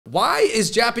Why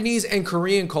is Japanese and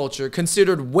Korean culture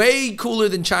considered way cooler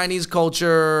than Chinese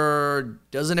culture?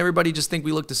 Doesn't everybody just think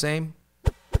we look the same?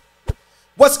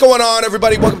 What's going on,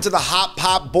 everybody? Welcome to the Hot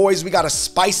Pop Boys. We got a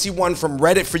spicy one from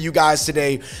Reddit for you guys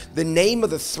today. The name of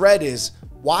the thread is,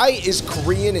 why is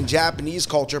Korean and Japanese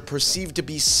culture perceived to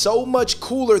be so much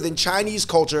cooler than Chinese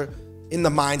culture in the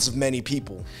minds of many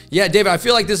people? Yeah, David, I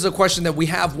feel like this is a question that we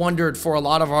have wondered for a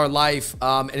lot of our life.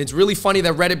 And it's really funny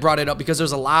that Reddit brought it up because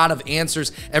there's a lot of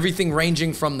answers, everything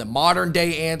ranging from the modern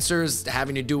day answers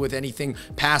having to do with anything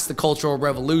past the Cultural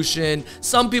Revolution.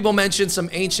 Some people mentioned some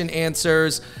ancient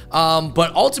answers.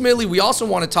 But ultimately, we also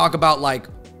want to talk about like,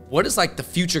 what is like the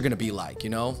future going to be like, you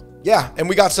know? Yeah, and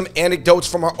we got some anecdotes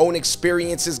from our own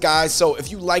experiences, guys. So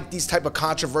if you like these type of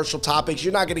controversial topics,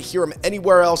 you're not going to hear them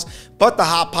anywhere else but the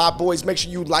Hot Pop Boys. Make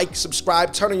sure you like,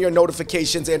 subscribe, turn on your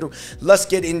notifications, Andrew. Let's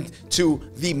get into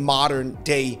the modern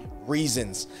day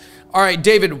reasons. All right,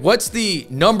 David, what's the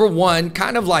number one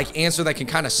kind of like answer that can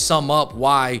kind of sum up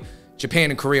why Japan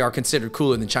and Korea are considered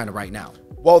cooler than China right now?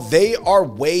 Well, they are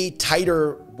way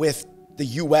tighter with the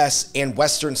US and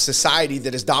Western society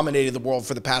that has dominated the world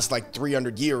for the past like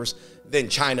 300 years than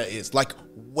China is, like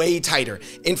way tighter.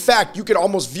 In fact, you could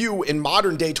almost view in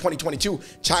modern day 2022,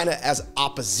 China as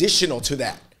oppositional to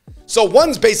that. So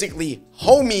one's basically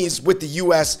homies with the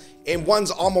US and one's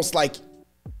almost like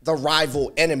the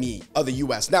rival enemy of the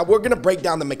US. Now we're gonna break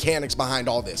down the mechanics behind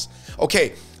all this.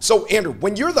 Okay, so Andrew,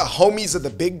 when you're the homies of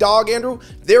the big dog, Andrew,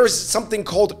 there is something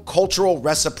called cultural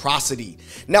reciprocity.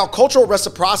 Now, cultural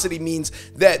reciprocity means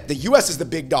that the US is the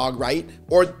big dog, right?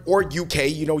 Or UK,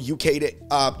 you know, UK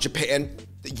to Japan,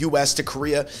 the US to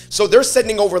Korea. So they're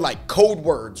sending over like code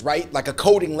words, right? Like a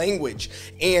coding language.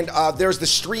 And there's the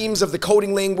streams of the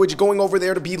coding language going over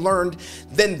there to be learned.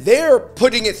 Then they're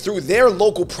putting it through their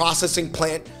local processing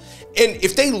plant. And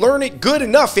if they learn it good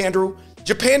enough, Andrew,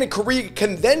 Japan and Korea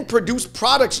can then produce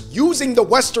products using the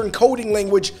Western coding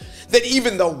language that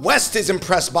even the West is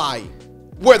impressed by.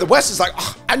 Where the West is like,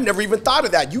 oh, I never even thought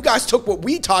of that. You guys took what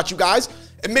we taught you guys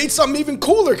and made something even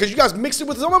cooler because you guys mixed it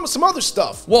with some other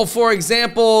stuff. Well, for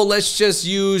example, let's just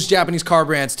use Japanese car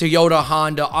brands. Toyota,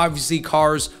 Honda, obviously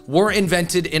cars were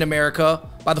invented in America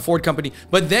by the Ford company.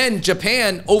 But then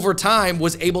Japan, over time,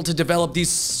 was able to develop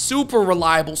these super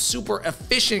reliable, super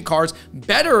efficient cars,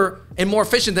 better and more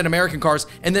efficient than American cars.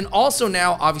 And then also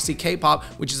now, obviously, K-pop,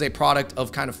 which is a product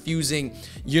of kind of fusing,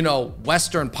 you know,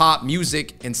 Western pop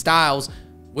music and styles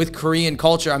with Korean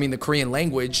culture. I mean, the Korean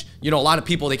language, you know, a lot of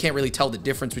people, they can't really tell the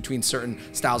difference between certain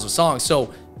styles of songs.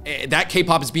 So that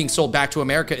K-pop is being sold back to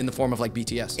America in the form of like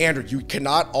BTS. Andrew, you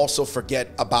cannot also forget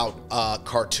about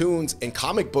cartoons and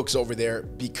comic books over there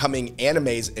becoming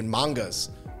animes and mangas.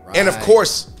 Right. And of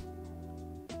course,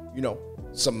 you know,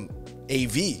 some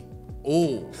AV.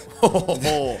 Oh,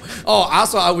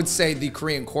 also I would say the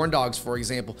Korean corn dogs, for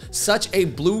example, such a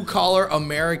blue collar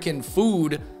American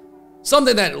food.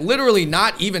 Something that literally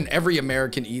not even every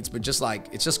American eats, but just like,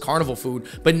 it's just carnival food.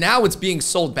 But now it's being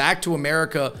sold back to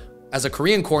America as a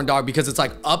Korean corn dog because it's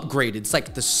like upgraded. It's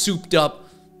like the souped up,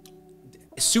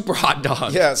 super hot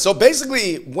dog. Yeah, so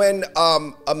basically when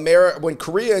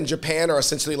Korea and Japan are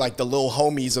essentially like the little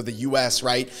homies of the US,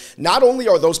 right? Not only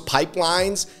are those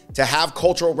pipelines to have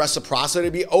cultural reciprocity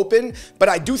be open, but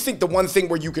I do think the one thing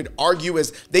where you could argue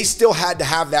is they still had to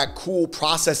have that cool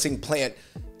processing plant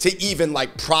to even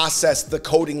like process the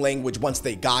coding language once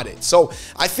they got it. So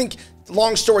I think,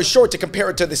 long story short, to compare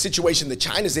it to the situation that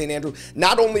China's in, Andrew,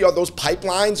 not only are those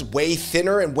pipelines way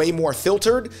thinner and way more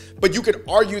filtered, but you could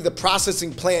argue the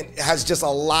processing plant has just a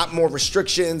lot more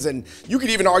restrictions. And you could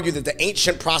even argue that the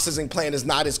ancient processing plant is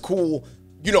not as cool,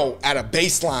 you know, at a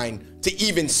baseline to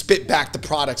even spit back the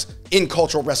products in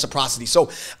cultural reciprocity. So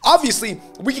obviously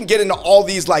we can get into all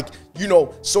these like, you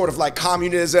know, sort of like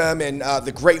communism and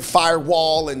the Great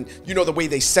Firewall and, you know, the way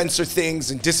they censor things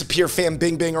and disappear Fan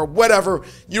Bing Bing or whatever.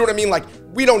 You know what I mean? Like,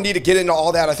 we don't need to get into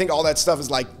all that. I think all that stuff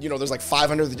is like, you know, there's like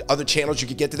 500 other channels you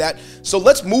could get to that. So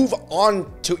let's move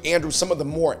on to, Andrew, some of the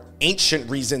more ancient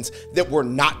reasons that were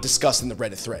not discussed in the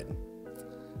Reddit thread.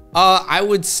 I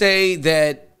would say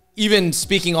that even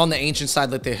speaking on the ancient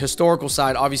side, like the historical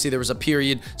side, obviously there was a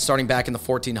period starting back in the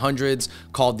 1400s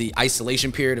called the isolation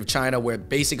period of China, where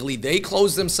basically they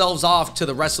closed themselves off to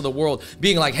the rest of the world,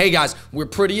 being like, hey guys, we're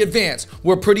pretty advanced.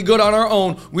 We're pretty good on our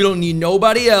own. We don't need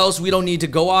nobody else. We don't need to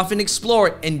go off and explore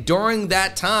it. And during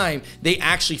that time, they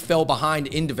actually fell behind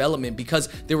in development because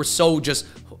they were so just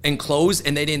enclosed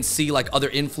and they didn't see like other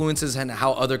influences and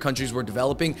how other countries were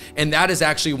developing. And that is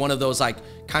actually one of those like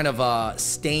kind of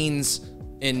stains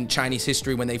in Chinese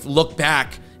history when they look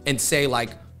back and say like,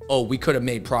 oh, we could have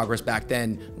made progress back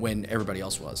then when everybody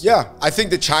else was. Yeah, I think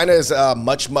that China is a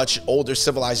much, much older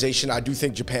civilization. I do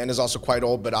think Japan is also quite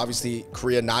old, but obviously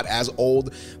Korea not as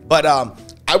old. But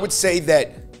I would say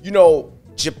that, you know,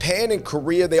 Japan and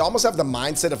Korea, they almost have the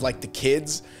mindset of like the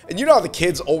kids. And you know how the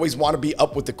kids always want to be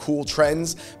up with the cool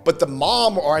trends, but the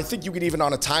mom, or I think you could even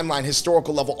on a timeline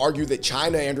historical level argue that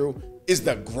China, Andrew, is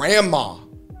the grandma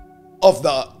of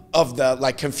the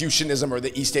like Confucianism or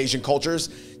the East Asian cultures.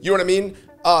 You know what I mean?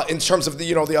 In terms of the,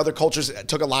 you know, the other cultures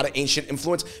took a lot of ancient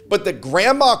influence, but the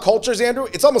grandma cultures, Andrew,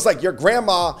 it's almost like your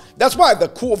grandma. That's why the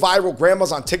cool viral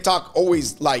grandmas on TikTok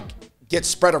always like get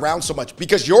spread around so much,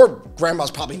 because your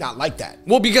grandma's probably not like that.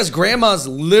 Well, because grandmas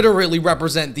literally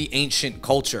represent the ancient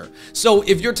culture. So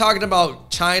if you're talking about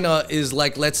China is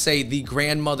like, let's say the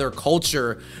grandmother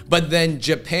culture, but then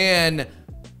Japan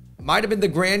might have been the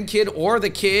grandkid or the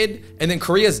kid, and then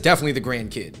Korea is definitely the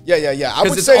grandkid. Yeah. I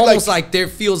would it's say almost like there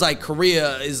feels like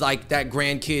Korea is like that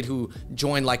grandkid who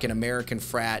joined like an American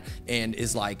frat and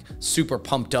is like super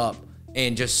pumped up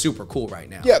and just super cool right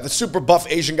now. Yeah, the super buff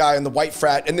Asian guy in the white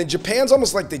frat. And then Japan's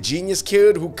almost like the genius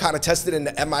kid who kind of tested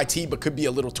into MIT but could be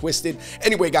a little twisted.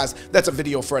 Anyway, guys, that's a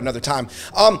video for another time.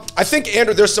 I think,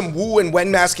 Andrew, there's some woo and when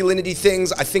masculinity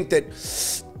things. I think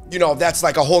that, you know, that's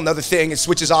like a whole nother thing. It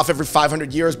switches off every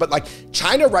 500 years. But like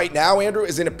China right now, Andrew,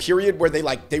 is in a period where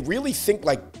they really think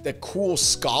like the cool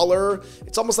scholar.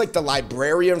 It's almost like the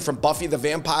librarian from Buffy the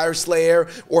Vampire Slayer,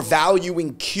 or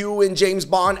valuing Q in James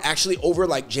Bond actually over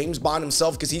like James Bond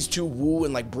himself because he's too woo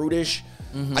and like brutish.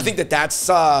 I think that that's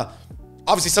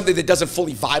obviously something that doesn't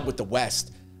fully vibe with the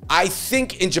West. I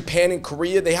think in Japan and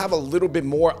Korea, they have a little bit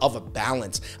more of a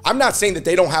balance. I'm not saying that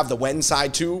they don't have the Wen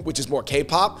side too, which is more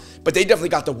K-pop, but they definitely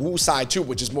got the Woo side too,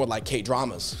 which is more like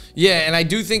K-dramas. Yeah, and I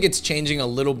do think it's changing a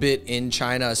little bit in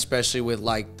China, especially with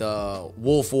like the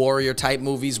Wolf Warrior type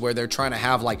movies where they're trying to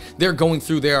have like, they're going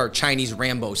through their Chinese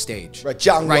Rambo stage. Right,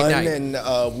 Jiang Wen and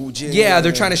Wu Jin. Yeah,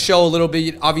 they're trying to show a little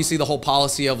bit, obviously the whole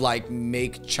policy of like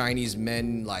make Chinese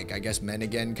men, like I guess men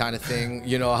again kind of thing.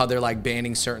 You know, how they're like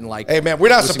banning certain like. Hey man, we're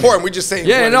not supporting, we're just saying.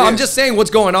 Yeah, no, I'm just saying what's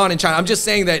going on in China. I'm just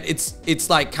saying that it's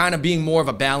like kind of being more of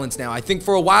a balance now. I think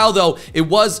for a while though, it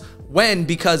was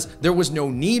because there was no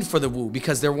need for the woo,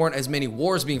 because there weren't as many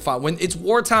wars being fought. When it's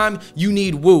wartime, you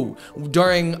need woo.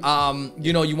 During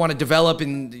you know, you want to develop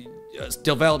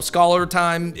scholar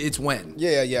time, it's when.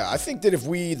 Yeah. I think that if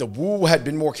the woo had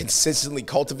been more consistently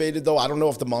cultivated though, I don't know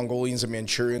if the Mongolians and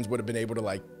Manchurians would have been able to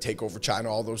like take over China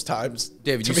all those times.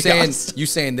 David, you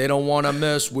saying they don't want to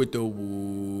mess with the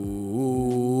woo?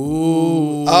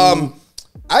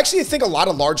 I actually think a lot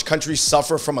of large countries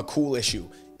suffer from a cool issue.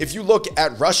 If you look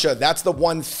at Russia, that's the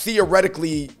one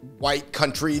theoretically white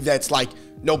country that's like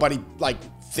nobody like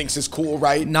thinks is cool,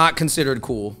 right? Not considered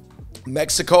cool.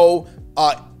 Mexico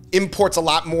imports a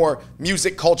lot more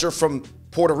music culture from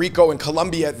Puerto Rico and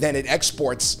Colombia than it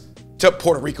exports to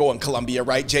Puerto Rico and Colombia,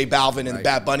 right? J Balvin and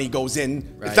Bad Bunny goes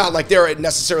in. Right. It's not like they're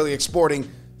necessarily exporting,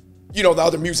 you know, the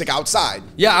other music outside.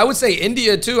 Yeah, I would say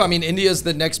India too. I mean, India is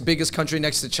the next biggest country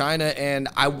next to China, and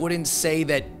I wouldn't say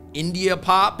that India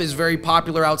pop is very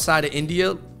popular outside of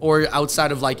India or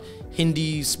outside of like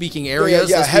Hindi speaking areas,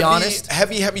 yeah, let's be honest.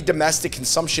 Heavy domestic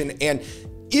consumption. And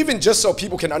even just so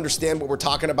people can understand what we're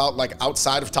talking about, like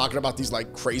outside of talking about these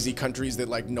like crazy countries that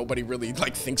like nobody really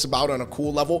like thinks about on a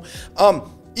cool level.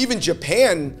 Even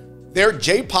Japan, their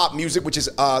J-pop music, which is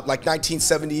like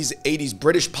 1970s, 80s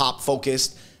British pop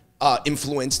focused,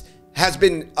 influenced, has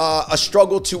been a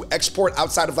struggle to export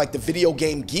outside of like the video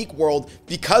game geek world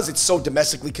because it's so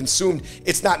domestically consumed.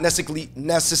 It's not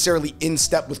necessarily in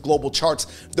step with global charts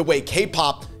the way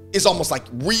K-pop is almost like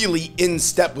really in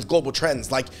step with global trends.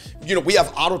 Like, you know, we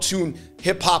have auto-tune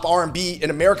hip hop R&B in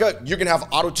America. You're gonna have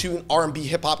auto-tune R&B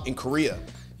hip hop in Korea.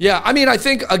 Yeah, I mean, I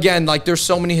think, again, like, there's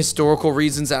so many historical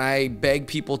reasons, and I beg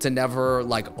people to never,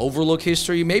 like, overlook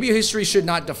history. Maybe history should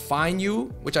not define you,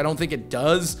 which I don't think it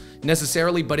does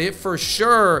necessarily, but it for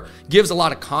sure gives a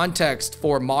lot of context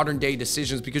for modern day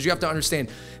decisions, because you have to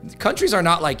understand, countries are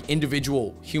not like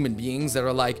individual human beings that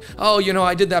are like, oh, you know,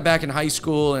 I did that back in high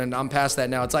school and I'm past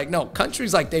that now. It's like, no,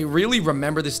 countries, like, they really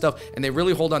remember this stuff and they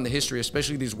really hold on to history,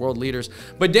 especially these world leaders.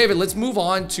 But David, let's move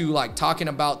on to like talking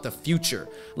about the future,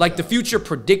 like the future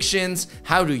predictions.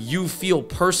 How do you feel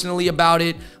personally about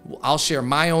it? I'll share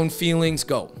my own feelings.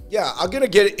 Go. Yeah, I'm gonna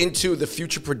get into the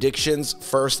future predictions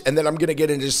first, and then I'm gonna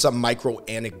get into some micro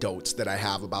anecdotes that I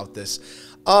have about this.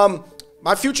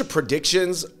 My future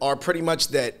predictions are pretty much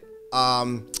that,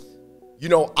 you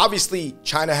know, obviously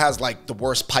China has like the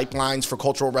worst pipelines for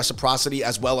cultural reciprocity,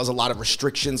 as well as a lot of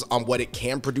restrictions on what it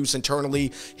can produce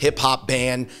internally, hip hop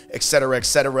ban, et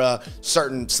cetera,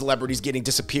 certain celebrities getting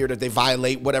disappeared if they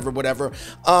violate whatever.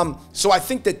 So I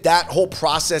think that whole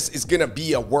process is going to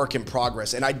be a work in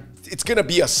progress, and it's going to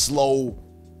be a slow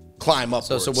climb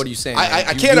upwards. So what are you saying?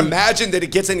 I can't imagine that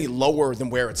it gets any lower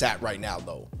than where it's at right now,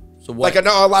 though. So what? Like I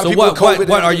know a lot of people.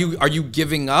 What are you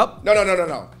giving up?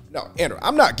 No, Andrew,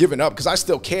 I'm not giving up because I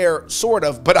still care, sort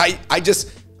of, but I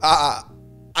just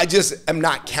am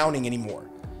not counting anymore.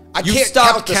 I can't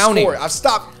count the score. I've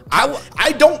stopped.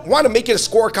 I don't want to make it a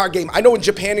scorecard game. I know in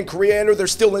Japan and Korea, Andrew,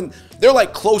 they're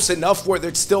like close enough where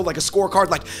there's still like a scorecard.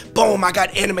 Like, boom, I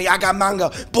got anime, I got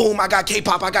manga. Boom, I got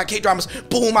K-pop, I got K-dramas.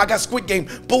 Boom, I got Squid Game.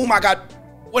 Boom, I got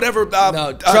whatever.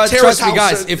 No, trust me,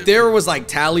 guys. If there was like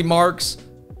tally marks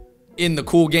in the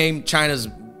cool game, China's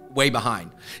way behind.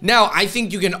 Now, I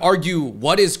think you can argue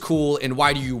what is cool and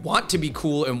why do you want to be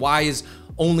cool and why is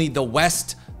only the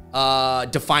West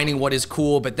defining what is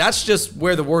cool, but that's just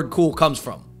where the word cool comes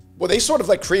from. Well, they sort of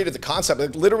like created the concept.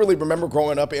 Like, literally remember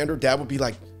growing up, Andrew, Dad would be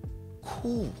like,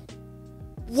 cool.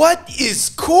 What is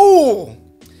cool?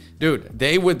 Dude,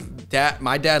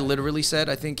 my dad literally said,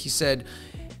 I think he said,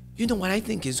 you know what I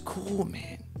think is cool,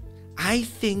 man? I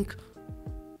think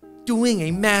doing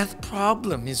a math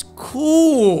problem is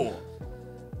cool.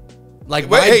 Like,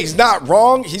 hey, he's not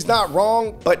wrong. He's not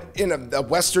wrong, but in a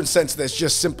Western sense, that's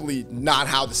just simply not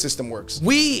how the system works.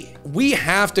 We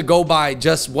have to go by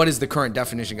just what is the current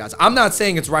definition, guys. I'm not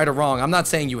saying it's right or wrong. I'm not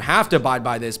saying you have to abide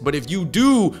by this, but if you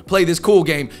do play this cool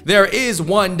game, there is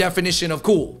one definition of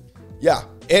cool. Yeah,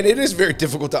 and it is very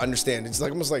difficult to understand. It's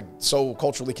like almost like so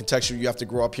culturally contextual. You have to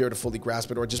grow up here to fully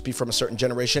grasp it, or just be from a certain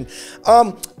generation.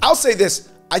 I'll say this.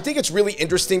 I think it's really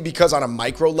interesting because on a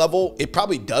micro level, it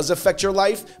probably does affect your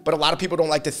life, but a lot of people don't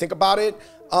like to think about it.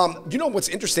 You know what's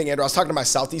interesting, Andrew? I was talking to my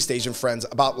Southeast Asian friends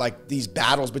about like these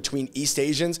battles between East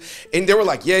Asians, and they were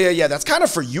like, yeah, that's kind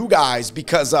of for you guys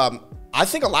because I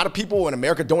think a lot of people in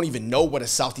America don't even know what a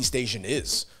Southeast Asian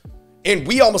is. And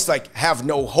we almost like have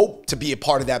no hope to be a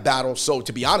part of that battle. So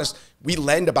to be honest, we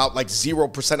lend about like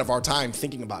 0% of our time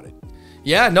thinking about it.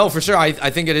 Yeah, no, for sure. I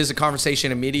think it is a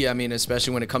conversation in media. I mean,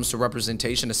 especially when it comes to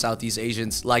representation of Southeast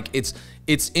Asians. Like, it's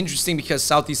interesting because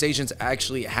Southeast Asians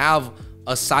actually have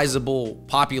a sizable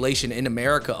population in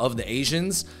America of the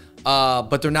Asians,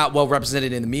 but they're not well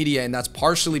represented in the media. And that's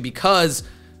partially because,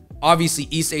 obviously,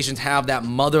 East Asians have that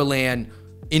motherland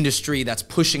industry that's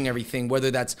pushing everything, whether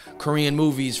that's Korean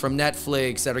movies from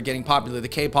Netflix that are getting popular, the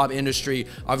K-pop industry,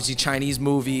 obviously Chinese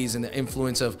movies and the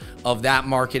influence of that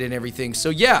market and everything. So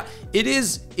yeah, it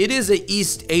is a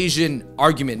East Asian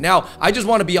argument. Now, I just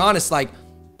want to be honest, like,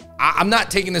 I'm not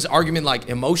taking this argument like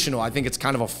emotional. I think it's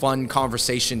kind of a fun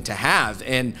conversation to have.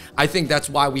 And I think that's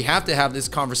why we have to have this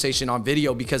conversation on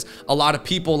video, because a lot of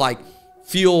people like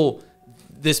feel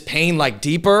this pain like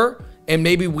deeper. And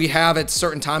maybe we have at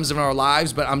certain times in our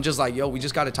lives, but I'm just like, yo, we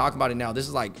just got to talk about it now. This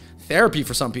is like therapy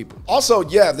for some people. Also,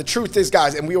 yeah, the truth is,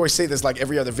 guys, and we always say this like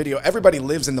every other video, everybody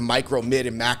lives in the micro, mid,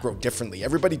 and macro differently.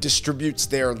 Everybody distributes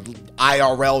their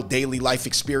IRL daily life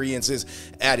experiences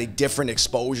at a different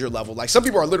exposure level. Like, some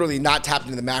people are literally not tapped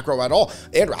into the macro at all.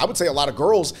 Andrew, I would say a lot of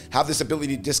girls have this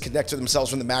ability to disconnect to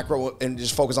themselves from the macro and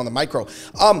just focus on the micro.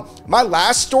 My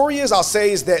last story is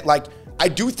that like, I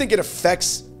do think it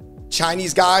affects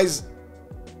Chinese guys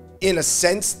in a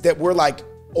sense that we're like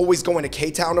always going to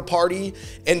K-Town to party.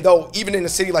 And though even in a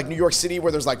city like New York City,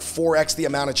 where there's like 4x the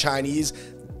amount of Chinese,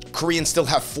 Koreans still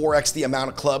have 4x the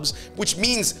amount of clubs, which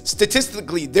means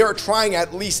statistically they're trying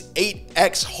at least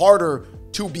 8x harder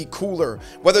to be cooler.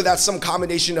 Whether that's some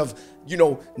combination of, you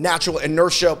know, natural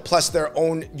inertia plus their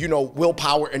own, you know,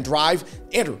 willpower and drive.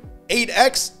 Andrew,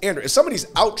 8x, Andrew, if somebody's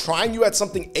out trying you at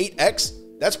something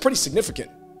 8x, that's pretty significant.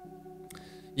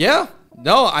 Yeah,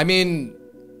 no, I mean,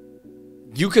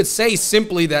 you could say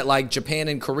simply that like Japan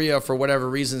and Korea, for whatever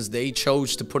reasons, they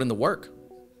chose to put in the work.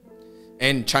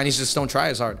 And Chinese just don't try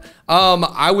as hard.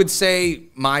 I would say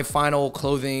my final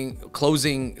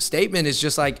closing statement is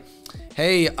just like,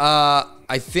 hey,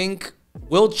 I think,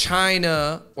 will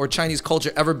China or Chinese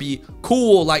culture ever be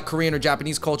cool like Korean or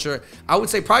Japanese culture? I would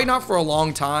say probably not for a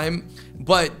long time,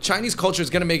 but Chinese culture is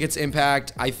going to make its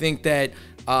impact. I think that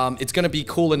it's going to be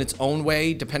cool in its own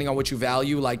way, depending on what you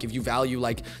value. Like, if you value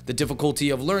like the difficulty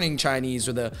of learning Chinese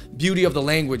or the beauty of the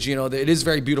language, you know, it is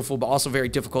very beautiful, but also very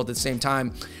difficult at the same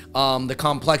time. The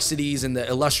complexities and the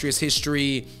illustrious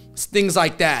history, things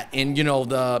like that. And, you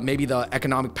know, maybe the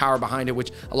economic power behind it,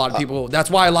 which a lot of people, that's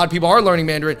why a lot of people are learning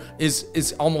Mandarin,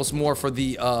 is almost more for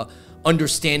the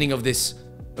understanding of this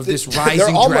of this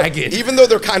rising dragon. Even though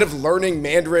they're kind of learning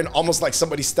Mandarin, almost like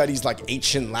somebody studies like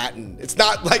ancient Latin. It's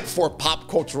not like for pop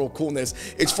cultural coolness.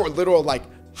 It's for literal like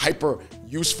hyper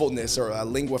usefulness or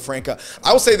lingua franca.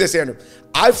 I will say this, Andrew.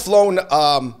 I've flown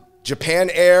Japan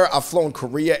Air. I've flown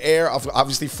Korea Air. I've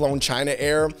obviously flown China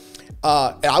Air.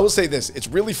 And I will say this, it's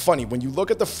really funny. When you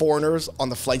look at the foreigners on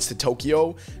the flights to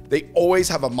Tokyo, they always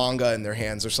have a manga in their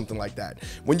hands or something like that.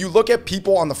 When you look at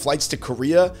people on the flights to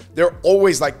Korea, they're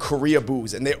always like Korea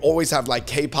boos, and they always have like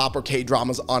K-pop or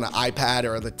K-dramas on an iPad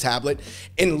or the tablet.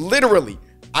 And literally,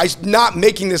 I'm not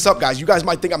making this up, guys. You guys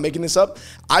might think I'm making this up.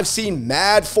 I've seen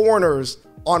mad foreigners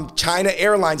on China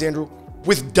Airlines, Andrew,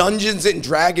 with Dungeons and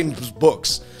Dragons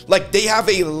books. Like, they have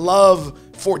a love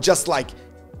for just like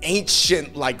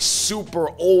ancient, like super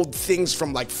old things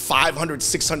from like 500,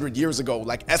 600 years ago,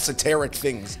 like esoteric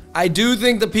things. I do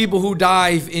think the people who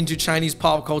dive into Chinese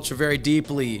pop culture very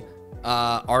deeply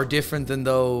are different than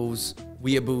those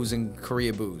weeaboos and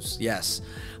Koreaboos. Yes.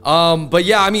 But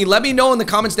yeah, I mean, let me know in the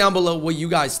comments down below what you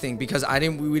guys think, because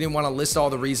we didn't want to list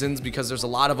all the reasons because there's a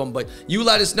lot of them, but you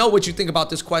let us know what you think about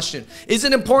this question. Is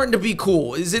it important to be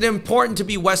cool? Is it important to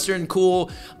be Western cool?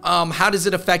 How does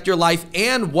it affect your life?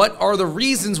 And what are the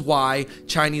reasons why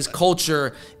Chinese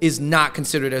culture is not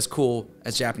considered as cool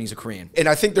as Japanese or Korean? And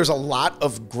I think there's a lot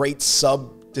of great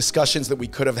discussions that we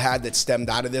could have had that stemmed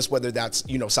out of this, whether that's,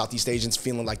 you know, Southeast Asians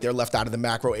feeling like they're left out of the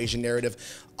macro Asian narrative,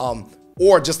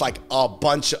 or just like a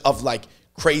bunch of like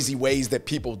crazy ways that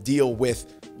people deal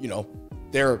with, you know,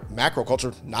 their macro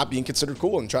culture not being considered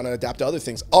cool and trying to adapt to other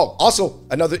things. Oh, also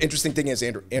another interesting thing is,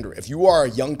 Andrew, if you are a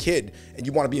young kid and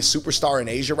you want to be a superstar in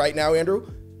Asia right now, Andrew,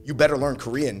 you better learn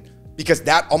Korean, because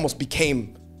that almost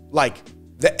became like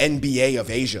the NBA of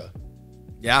Asia.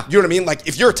 Yeah. You know what I mean? Like,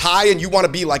 if you're Thai and you want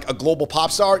to be like a global pop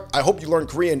star, I hope you learn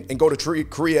Korean and go to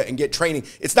Korea and get training.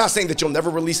 It's not saying that you'll never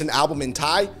release an album in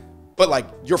Thai, but like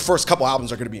your first couple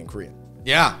albums are going to be in Korean.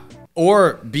 Yeah.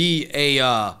 Or be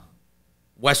a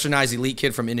westernized elite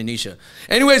kid from Indonesia.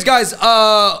 Anyways, guys,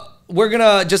 we're going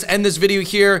to just end this video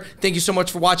here. Thank you so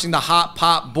much for watching the Hot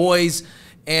Pop Boys.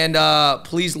 And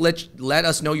please let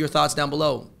us know your thoughts down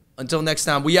below. Until next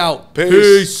time, we out.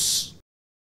 Peace.